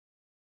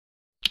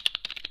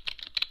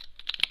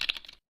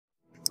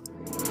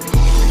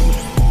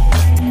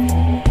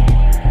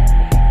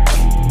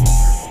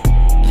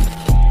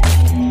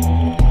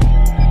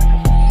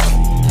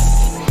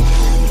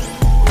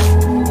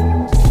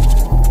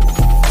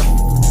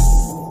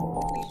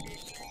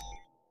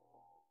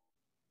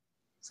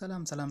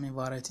ሰላም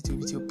የቫራይቲ ቲዩብ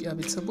ኢትዮጵያ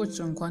ቤተሰቦች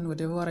እንኳን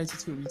ወደ ቫራይቲ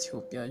ቲዩብ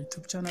ኢትዮጵያ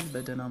ዩቲዩብ ቻናል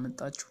በደህና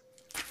መጣችሁ።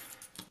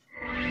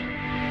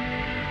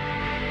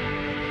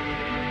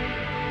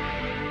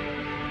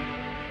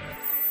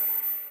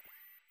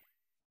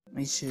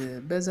 እሺ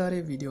በዛሬ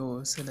ቪዲዮ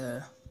ስለ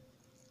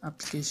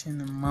አፕሊኬሽን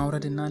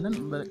ማውረድ እናለን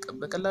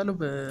በቀላሉ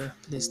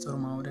በፕሌይ ስቶር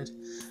ማውረድ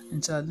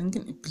እንችላለን።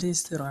 ግን ፕሌይ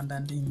ስቶር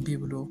አንዳንዴ እምቢ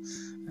ብሎ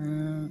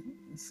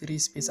ፍሪ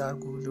ስፔስ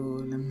አርጉ ብሎ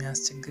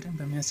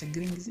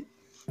በሚያስቸግረን ጊዜ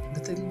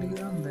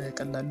በቴሌግራም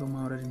በቀላሉ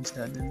ማውረድ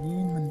እንችላለን።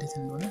 ይሄን እንዴት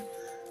እንደሆነ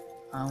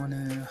አሁን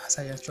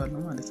አሳያችኋለሁ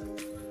ማለት ነው።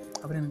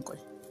 አብረን እንቆይ።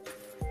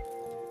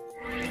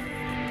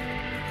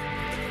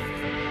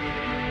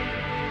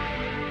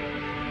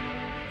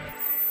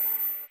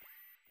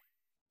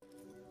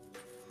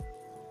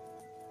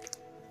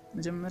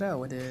 መጀመሪያ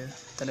ወደ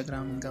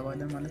ቴሌግራም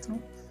እንገባለን ማለት ነው።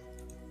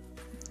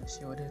 እሺ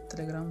ወደ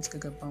ቴሌግራም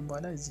እስከገባን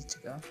በኋላ እዚች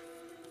ጋር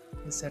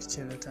ሰርች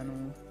በተኑ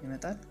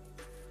ይመጣል።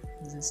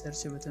 እዚህ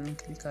ሰርች በተኑን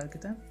ክሊክ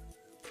አድርገን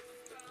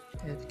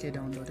ኤፒኬ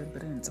ዳውንሎድ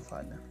ብለን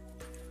እንጽፋለን።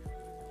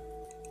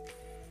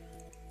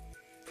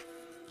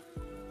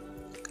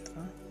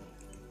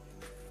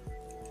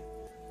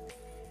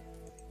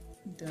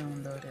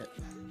 ዳውንሎድ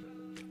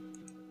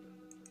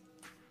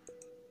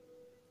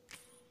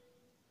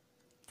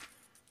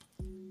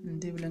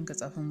እንዴ ብለን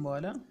ከጻፈን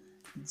በኋላ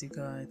እዚህ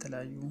ጋር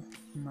የተለያዩ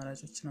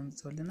አማራጮችን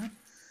አምጥቶልናል።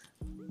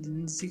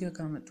 እዚህ ጋር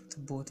ካመጡት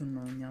ቦቱን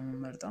ነው እኛ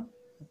የምንመርጠው።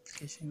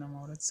 አፕሊኬሽን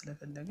ለማውረድ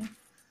ስለፈለግን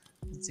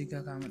እዚህ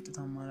ጋር ካመጡት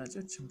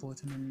አማራጮች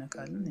ቦቱን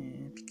እንነካለን።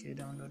 ኤፒኬ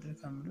ዳውንሎድ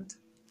ካመጡት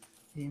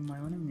ይሄም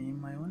አይሆንም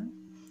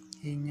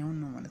ይሄኛውን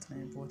ነው ማለት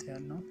ነው ቦት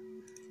ያለው።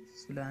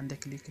 ስለ አንድ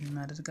ክሊክ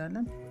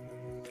እናደርጋለን።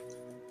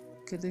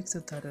 ክሊክ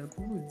ስታደርጉ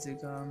እዚህ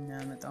ጋር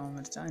የሚያመጣው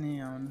ምርጫ እኔ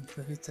አሁን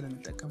በፊት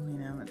ስለምጠቀም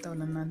ነው ያመጣው።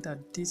 ለእናንተ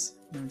አዲስ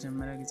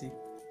ለመጀመሪያ ጊዜ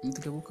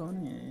የምትገቡ ከሆነ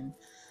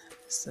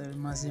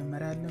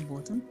ማስጀመሪያ ያለ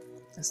ቦቱን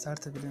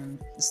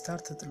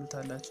ስታርት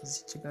ትሉታላችሁ።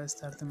 እዚህ ጋር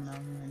ስታርት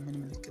ምናምን ምን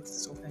ምልክት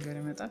ጽሁፍ ነገር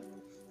ይመጣል።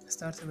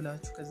 ስታርት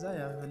ብላችሁ ከዛ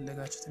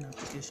ያፈለጋችሁትን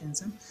አፕሊኬሽን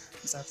ስም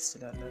መጻፍ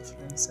ትችላላችሁ።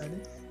 ለምሳሌ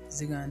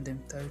እዚህ ጋር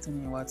እንደምታዩት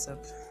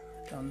ዋትስአፕ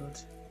ዳውንሎድ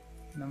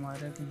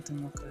ለማድረግ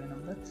ሞክሬ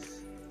ነበር።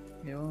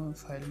 ያው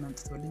ፋይል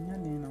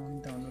አምጥቶልኛል። ይሄን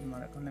ዳውንሎድ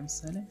ማድረግ ነው።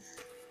 ለምሳሌ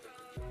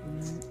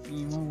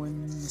ኢሞ ወይም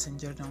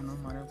ሜሴንጀር ዳውንሎድ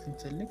ማድረግ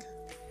ብንፈልግ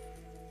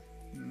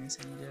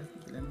ሜሴንጀር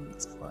ብለን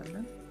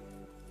እንጽፋለን።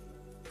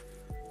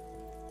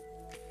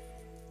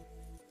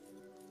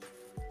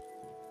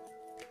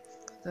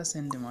 ከዛ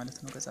ሴንድ ማለት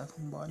ነው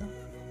ከጻፈን በኋላ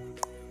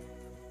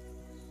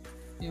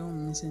ይሄው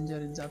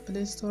ሜሴንጀር እዛ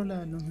ፕሌይ ስቶር ላይ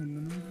ያለው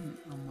ሁሉንም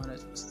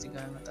አማራጮች እዚህ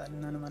ጋር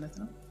ያመጣልናል ማለት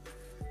ነው።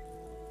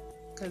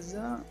 ከዛ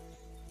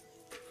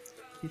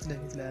ፊት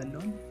ለፊት ላይ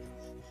ያለው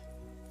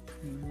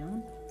እኛም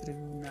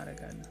ፕሪቪው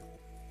እናደርጋለን።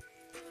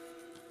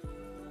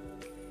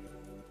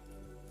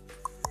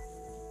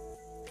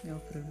 ያው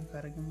ፕሪቪው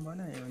ካደረግን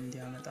በኋላ ያው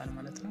እንዲያመጣል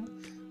ማለት ነው።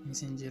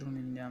 ሜሴንጀሩን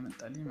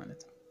እንዲያመጣልኝ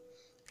ማለት ነው።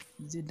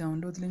 እዚህ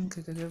ዳውንሎድ ሊንክ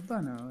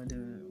ከገባን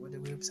ወደ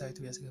ዌብሳይቱ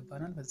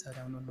ያስገባናል። በዛ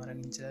ዳውንሎድ ማድረግ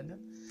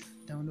እንችላለን።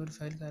 ዳውንሎድ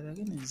ፋይል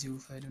ካደረግን እዚሁ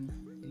ፋይሉን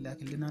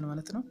ይላክልናል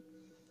ማለት ነው።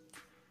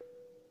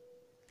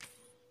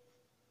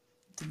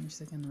 ትንሽ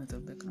ሰከንድ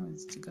መጠበቅ ነው።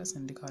 እዚህ ጋር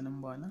ሰንድ ካለም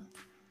በኋላ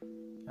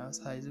ያው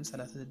ሳይዙ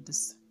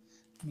 36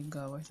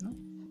 ሜጋባይት ነው።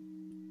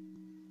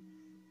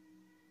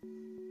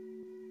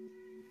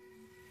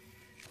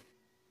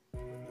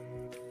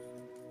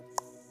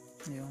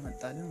 ያው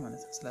መጣልን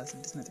ማለት ነው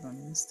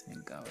 36.5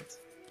 ሜጋባይት።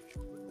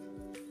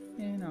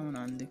 ይሄን አሁን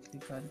አንድ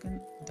ክሊክ አድርገን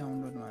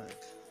ዳውንሎድ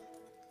ማድረግ።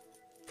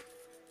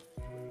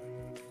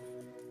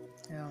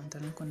 ያው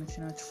ኢንተርኔት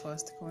ኮኔክሽናችሁ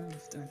ፋስት ከሆነ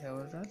በፍጥነት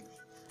ያወርዳል።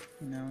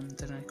 እና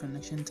ኢንተርኔት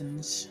ኮኔክሽን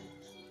ትንሽ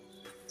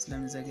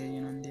ስለሚዘገይ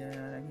ነው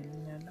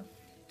እንዲያደርግልኝ ያለው።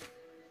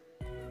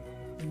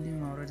 እንዲህ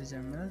ማውረድ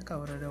ጀምራል።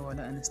 ካወረደ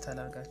በኋላ ኢንስታል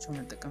አድርጋችሁ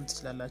መጠቀም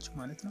ትችላላችሁ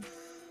ማለት ነው።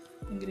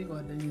 እንግዲህ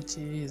ጓደኞቼ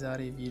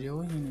የዛሬ ቪዲዮ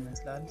ይሄን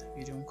ይመስላል።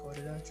 ቪዲዮውን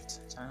ከወደዳችሁት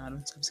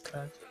ቻናሉን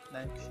ሰብስክራይብ፣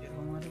 ላይክ፣ ሼር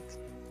በማድረግ